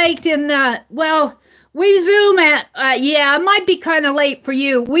in, well, we Zoom at, yeah, it might be kind of late for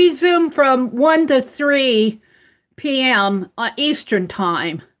you. We Zoom from 1 to 3 p.m. Eastern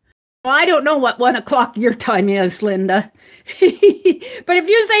time. Well, I don't know what 1 o'clock your time is, Linda. But if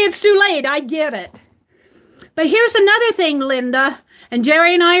you say it's too late, I get it. But here's another thing, Linda, and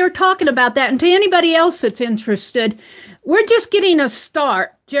Jerry and I are talking about that. And to anybody else that's interested, we're just getting a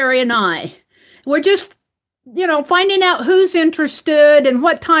start, Jerry and I. We're just, you know, finding out who's interested and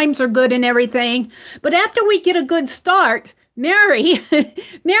what times are good and everything. But after we get a good start, Mary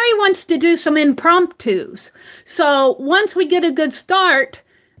wants to do some impromptus. So once we get a good start,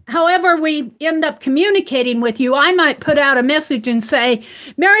 however we end up communicating with you, I might put out a message and say,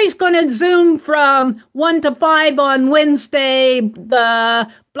 Mary's going to Zoom from 1 to 5 on Wednesday,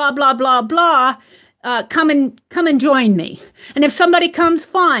 the blah, blah, blah, blah. Come and join me. And if somebody comes,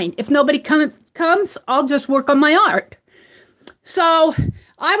 fine. If nobody comes, comes, I'll just work on my art. So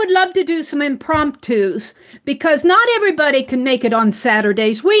I would love to do some impromptus because not everybody can make it on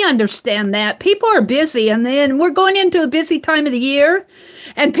Saturdays. We understand that. People are busy, and then we're going into a busy time of the year,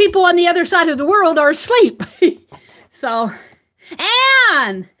 and people on the other side of the world are asleep. So,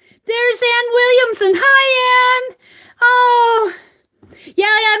 Anne! There's Ann Williamson. Hi, Ann! Oh,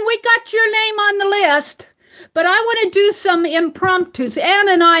 yeah, Ann, we got your name on the list. But I want to do some impromptus. Ann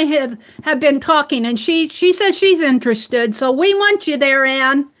and I have been talking, and she says she's interested. So we want you there,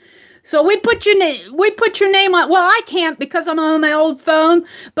 Ann. So we put your name on. Well, I can't because I'm on my old phone,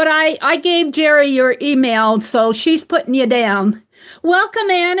 but I gave Jerry your email, so she's putting you down. Welcome,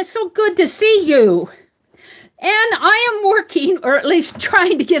 Ann. It's so good to see you. And I am working, or at least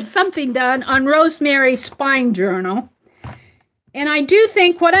trying to get something done, on Rosemary's spine journal. And I do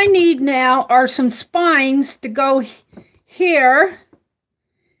think what I need now are some spines to go here.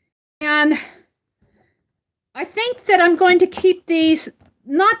 And I think that I'm going to keep these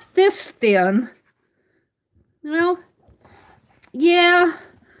not this thin. Well, yeah.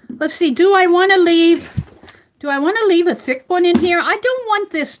 Let's see. Do I want to leave a thick one in here? I don't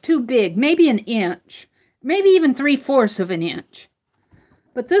want this too big. Maybe an inch. Maybe even 3/4 of an inch.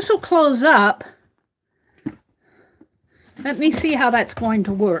 But this will close up. Let me see how that's going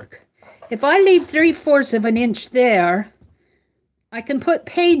to work. If I leave 3/4 of an inch there, I can put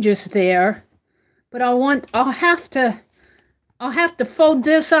pages there, but I'll have to fold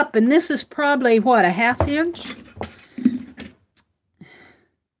this up, and this is probably what, a 1/2 inch?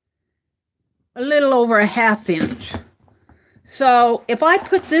 A little over a 1/2 inch. So if I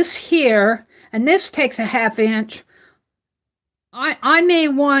put this here, and this takes a 1/2 inch, I may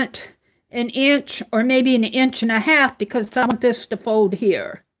want an inch or maybe an 1.5 inches because I want this to fold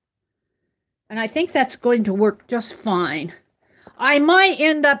here. And I think that's going to work just fine. I might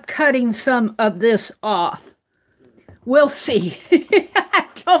end up cutting some of this off. We'll see. I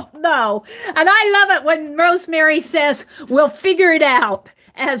don't know. And I love it when Rosemary says, we'll figure it out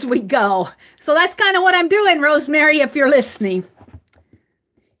as we go. So that's kind of what I'm doing, Rosemary, if you're listening.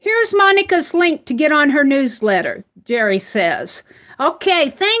 Here's Monica's link to get on her newsletter, Jerry says. Okay,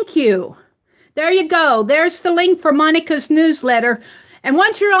 thank you. There you go. There's the link for Monica's newsletter. And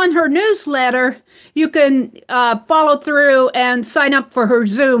once you're on her newsletter, you can follow through and sign up for her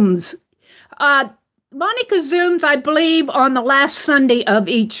Zooms. Monica Zooms, I believe, on the last Sunday of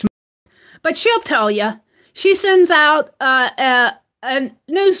each month. But she'll tell you. She sends out a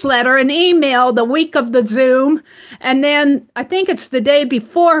newsletter, an email the week of the Zoom. And then I think it's the day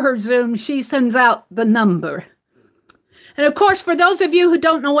before her Zoom, she sends out the number. And of course, for those of you who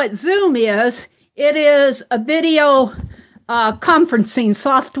don't know what Zoom is, it is a video conferencing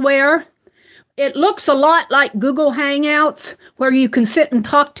software. It looks a lot like Google Hangouts, where you can sit and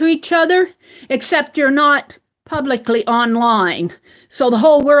talk to each other, except you're not publicly online. So the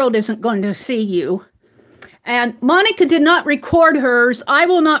whole world isn't going to see you. And Monica did not record hers. I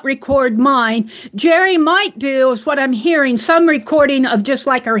will not record mine. Jerry might do, is what I'm hearing, some recording of just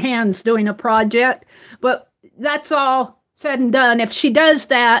like her hands doing a project. But that's all said and done. If she does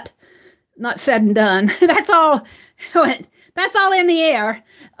that, not said and done, that's all in the air.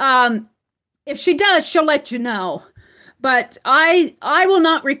 If she does, she'll let you know. But I will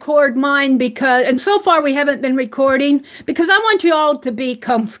not record mine because, and so far we haven't been recording, because I want you all to be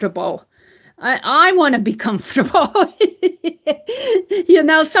comfortable. I want to be comfortable. You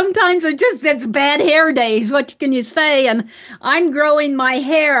know, sometimes it's bad hair days. What can you say? And I'm growing my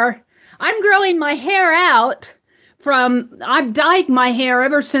hair. I'm growing my hair out from, I've dyed my hair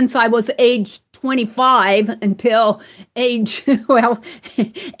ever since I was age 25 until age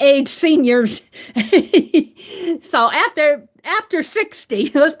seniors. So after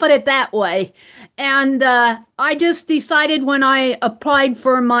 60, let's put it that way. And I just decided when I applied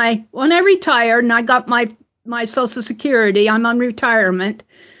for when I retired and I got my Social Security, I'm on retirement.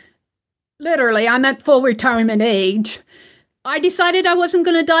 Literally, I'm at full retirement age. I decided I wasn't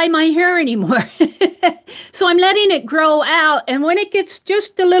going to dye my hair anymore. So I'm letting it grow out. And when it gets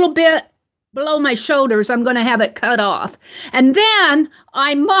just a little bit below my shoulders, I'm going to have it cut off. And then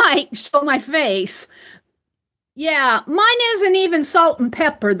I might show my face. Yeah, mine isn't even salt and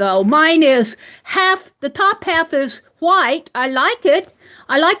pepper, though. Mine is the top half is white. I like it.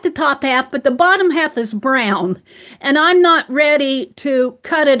 I like the top half, but the bottom half is brown. And I'm not ready to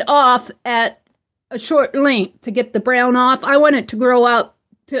cut it off at a short length to get the brown off. I want it to grow out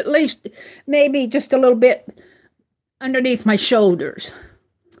to at least maybe just a little bit underneath my shoulders.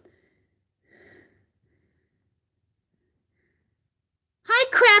 Hi,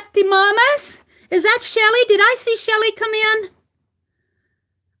 Crafty Mamas. Is that Shelly? Did I see Shelly come in?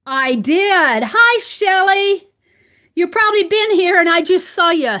 I did. Hi, Shelley. You've probably been here and I just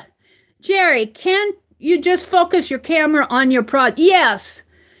saw you. Jerry, can you just focus your camera on your prod? Yes,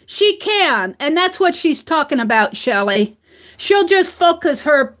 she can. And that's what she's talking about, Shelley. She'll just focus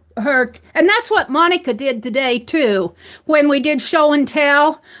her, and that's what Monica did today too. When we did show and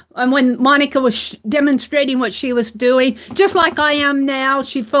tell, and when Monica was demonstrating what she was doing, just like I am now,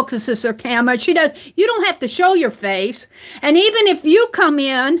 she focuses her camera. She does. You don't have to show your face. And even if you come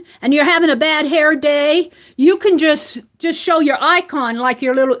in and you're having a bad hair day, you can just show your icon, like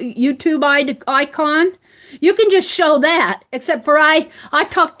your little YouTube icon. You can just show that, except for I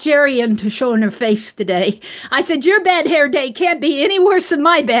talked Jerry into showing her face today. I said, your bad hair day can't be any worse than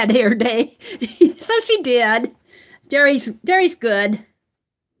my bad hair day. So she did. Jerry's good.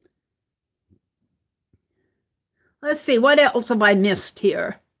 Let's see, what else have I missed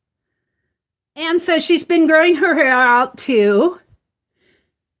here? Anne says she's been growing her hair out too.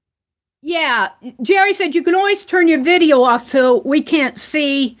 Yeah, Jerry said you can always turn your video off so we can't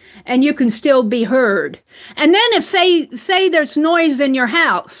see and you can still be heard. And then if say there's noise in your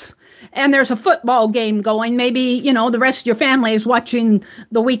house and there's a football game going, maybe, you know, the rest of your family is watching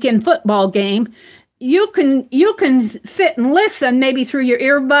the weekend football game, you can sit and listen maybe through your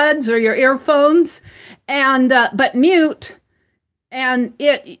earbuds or your earphones and but mute, and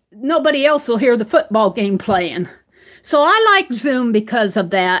nobody else will hear the football game playing. So I like Zoom because of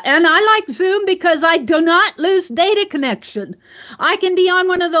that. And I like Zoom because I do not lose data connection. I can be on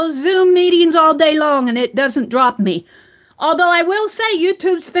one of those Zoom meetings all day long and it doesn't drop me. Although I will say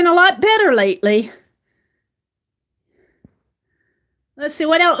YouTube's been a lot better lately. Let's see,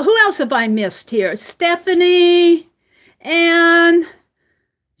 what else? Who else have I missed here? Stephanie, Anne,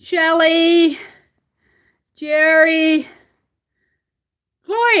 Shelley, Jerry,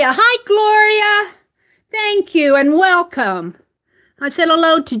 Gloria. Hi, Gloria. Thank you and welcome. I said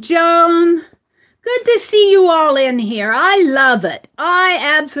hello to Joan. Good to see you all in here. I love it. I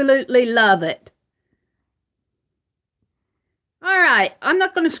absolutely love it. All right, I'm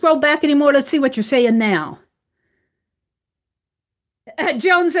not going to scroll back anymore. Let's see what you're saying now.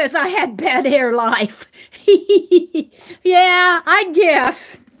 Joan says, I had bad hair life. Yeah, I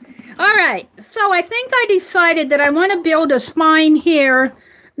guess. All right, so I think I decided that I want to build a spine here.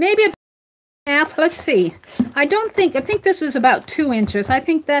 Maybe a half. Let's see. I think this is about 2 inches. I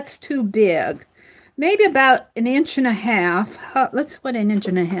think that's too big. Maybe about 1.5 inches. Let's see what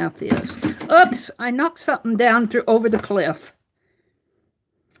 1.5 inches is. Oops, I knocked something down over the cliff.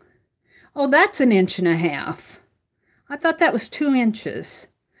 Oh, that's 1.5 inches. I thought that was 2 inches.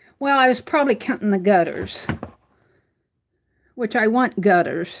 Well, I was probably counting the gutters, which I want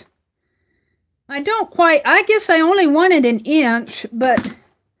gutters. I guess I only wanted 1 inch, but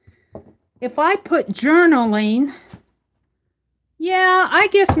if I put journaling, yeah, I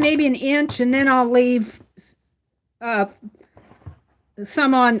guess maybe 1 inch, and then I'll leave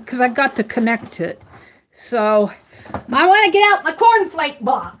some on, because I've got to connect it. So I want to get out my cornflake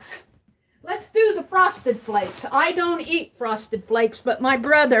box. Let's do the frosted flakes. I don't eat frosted flakes, but my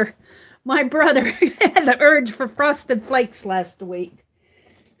brother had the urge for frosted flakes last week.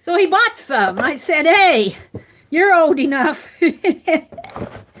 So he bought some. I said, hey, you're old enough.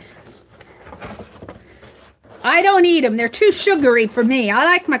 I don't eat them. They're too sugary for me. I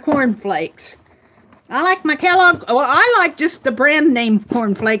like my cornflakes. I like my Kellogg. Well, I like just the brand name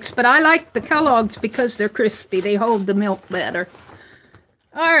cornflakes, but I like the Kellogg's because they're crispy. They hold the milk better.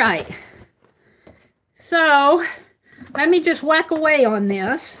 All right. So let me just whack away on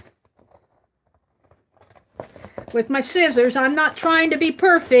this with my scissors. I'm not trying to be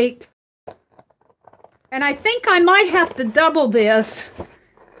perfect. And I think I might have to double this.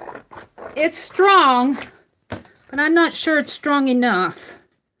 It's strong, but I'm not sure it's strong enough.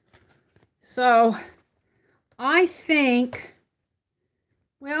 So I think,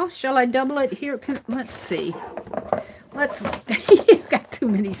 well, shall I double it here? Let's see. You've got too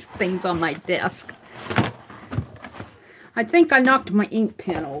many things on my desk. I think I knocked my ink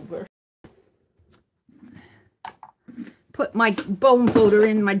pen over. Put my bone folder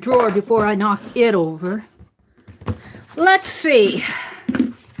in my drawer before I knock it over. Let's see.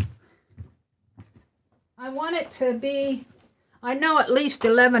 I want it to be, I know, at least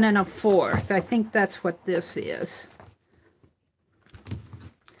 11 1/4. I think that's what this is.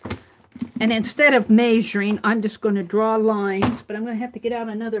 And instead of measuring, I'm just going to draw lines, but I'm going to have to get out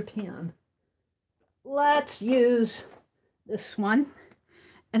another pen. Let's use this one,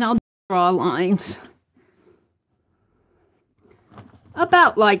 and I'll draw lines.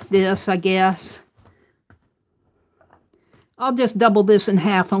 About like this, I guess. I'll just double this in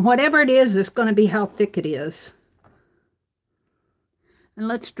half, and whatever it is going to be how thick it is. And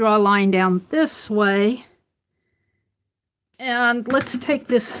let's draw a line down this way. And let's take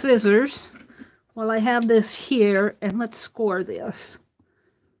this scissors while I have this here, and let's score this.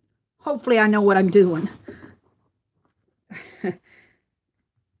 Hopefully I know what I'm doing.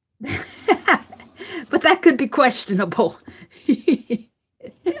 But that could be questionable.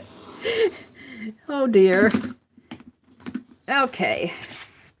 Oh dear. Okay.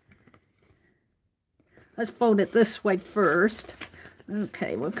 Let's fold it this way first.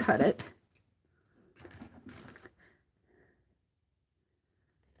 Okay, we'll cut it.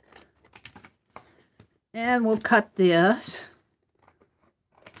 And we'll cut this.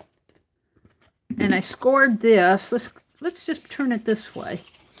 And I scored this. Let's just turn it this way.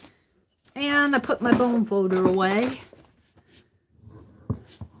 And I put my bone folder away.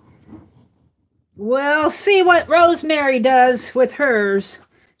 We'll see what Rosemary does with hers.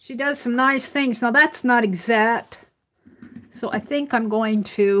 She does some nice things. Now that's not exact. So I think I'm going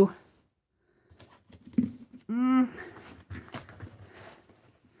to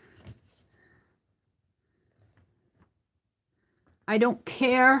I don't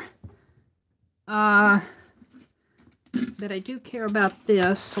care, but I do care about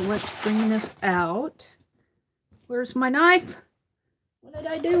this, so let's bring this out. Where's my knife? What did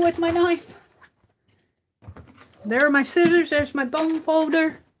I do with my knife? There are my scissors, there's my bone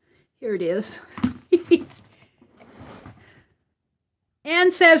folder. Here it is.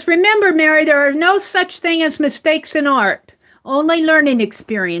 Anne says, remember, Mary, there are no such thing as mistakes in art, only learning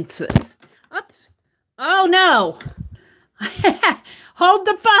experiences. Oops. Oh, no. Hold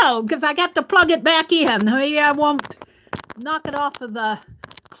the phone, because I got to plug it back in. Maybe I won't knock it off of the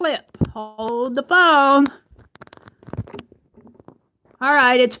clip. Hold the phone. All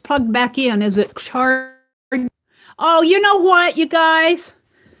right, it's plugged back in. Is it charged? Oh, you know what, you guys?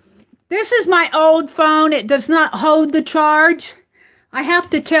 This is my old phone. It does not hold the charge. I have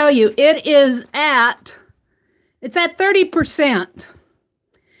to tell you, it's at 30%.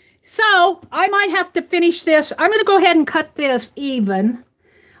 So I might have to finish this. I'm going to go ahead and cut this even.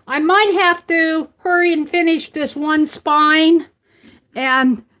 I might have to hurry and finish this one spine,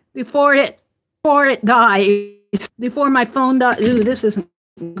 and before it dies, before my phone dies. Ooh, this isn't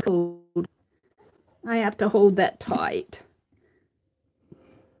cold. I have to hold that tight.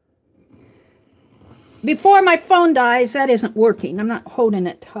 Before my phone dies, that isn't working. I'm not holding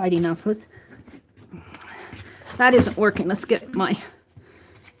it tight enough. That isn't working. Let's get my...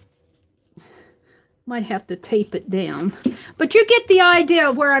 Might have to tape it down. But you get the idea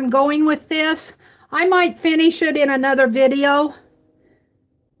of where I'm going with this. I might finish it in another video.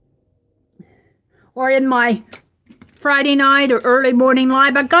 Or in my Friday night or early morning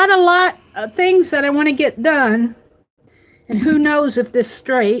live. I got a lot of things that I want to get done. And who knows if this is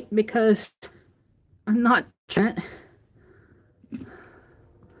straight, because I'm not sure it.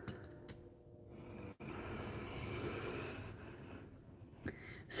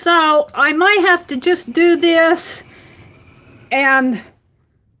 So I might have to just do this and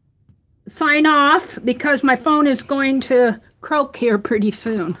sign off, because my phone is going to croak here pretty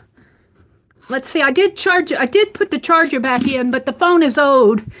soon. Let's see, I did put the charger back in, but the phone is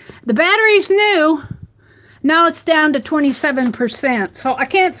old. The battery's new. Now it's down to 27%, so I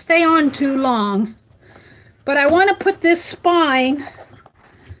can't stay on too long. But I want to put this spine,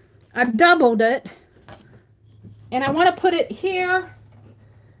 I've doubled it, and I want to put it here.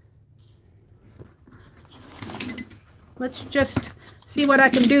 Let's just see what I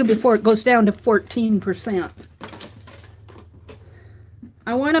can do before it goes down to 14%.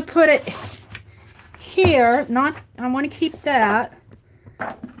 I want to put it here, I want to keep that.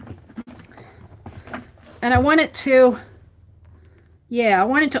 And I want it to, I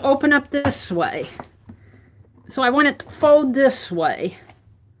want it to open up this way. So I want it to fold this way.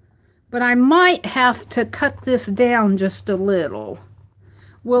 But I might have to cut this down just a little.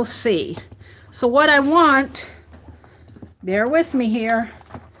 We'll see. So what I want... Bear with me here.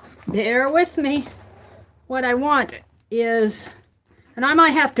 Bear with me. What I want is, and I might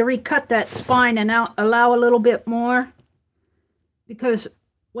have to recut that spine and allow a little bit more, because,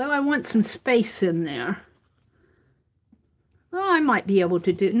 well, I want some space in there. Well, I might be able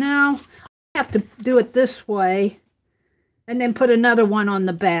to do, no, I have to do it this way and then put another one on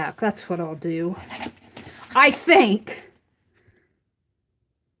the back. That's what I'll do, I think.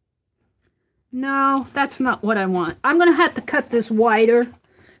 No, that's not what I want. I'm going to have to cut this wider.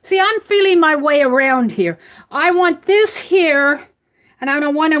 See, I'm feeling my way around here. I want this here, and I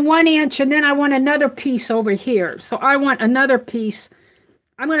want a 1 inch, and then I want another piece over here. So I want another piece.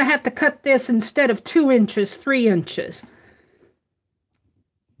 I'm going to have to cut this instead of 2 inches, 3 inches.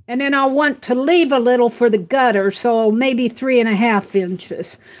 And then I'll want to leave a little for the gutter, so maybe 3.5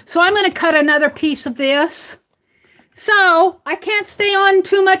 inches. So I'm going to cut another piece of this. So I can't stay on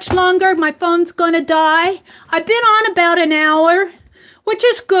too much longer. My phone's going to die. I've been on about an hour, which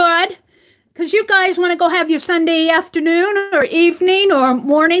is good, because you guys want to go have your Sunday afternoon or evening or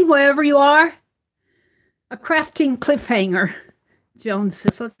morning, wherever you are. A crafting cliffhanger, Joan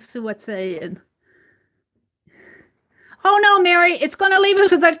says. Let's see what's saying. Oh, no, Mary, it's going to leave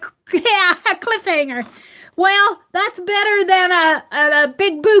us with a cliffhanger. Well, that's better than a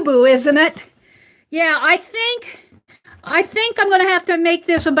big boo-boo, isn't it? Yeah, I think I'm going to have to make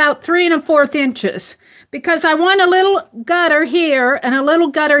this about 3 1/4 inches because I want a little gutter here and a little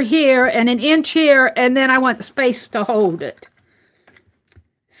gutter here and an inch here, and then I want space to hold it.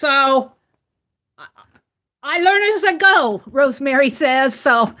 So I learn as I go, Rosemary says,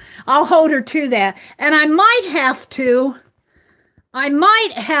 so I'll hold her to that. And I might have to,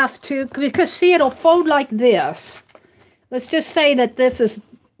 because see, it'll fold like this. Let's just say that this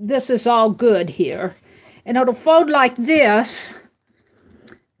is all good here. And it'll fold like this.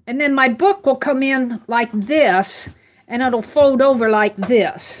 And then my book will come in like this, and it'll fold over like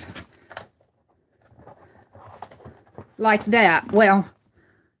this. Like that. Well,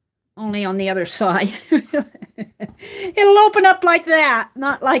 only on the other side. It'll open up like that,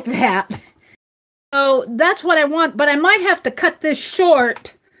 not like that. So that's what I want, but I might have to cut this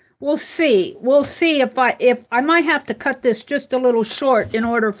short. We'll see. We'll see if I might have to cut this just a little short in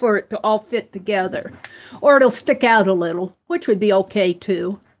order for it to all fit together. Or it'll stick out a little, which would be okay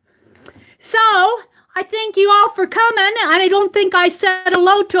too. So I thank you all for coming. I don't think I said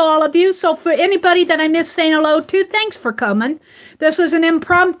hello to all of you. So for anybody that I missed saying hello to, thanks for coming. This was an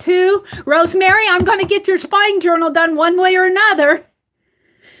impromptu. Rosemary, I'm going to get your spine journal done one way or another.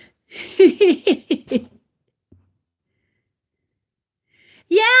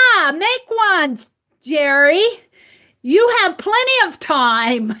 Yeah, make one, Jerry. You have plenty of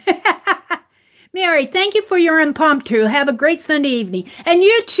time. Mary, thank you for your impromptu. Have a great Sunday evening. And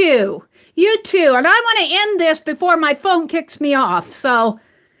you too. You too. And I want to end this before my phone kicks me off. So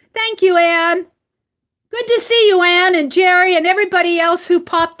thank you, Anne. Good to see you, Anne and Jerry and everybody else who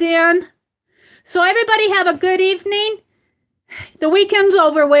popped in. So everybody have a good evening. The weekend's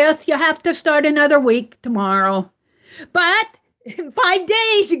over with. You have to start another week tomorrow. But in 5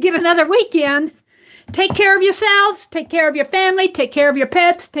 days, you get another weekend. Take care of yourselves. Take care of your family. Take care of your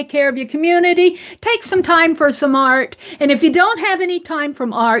pets. Take care of your community. Take some time for some art. And if you don't have any time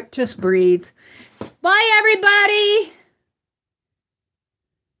from art, just breathe. Bye, everybody.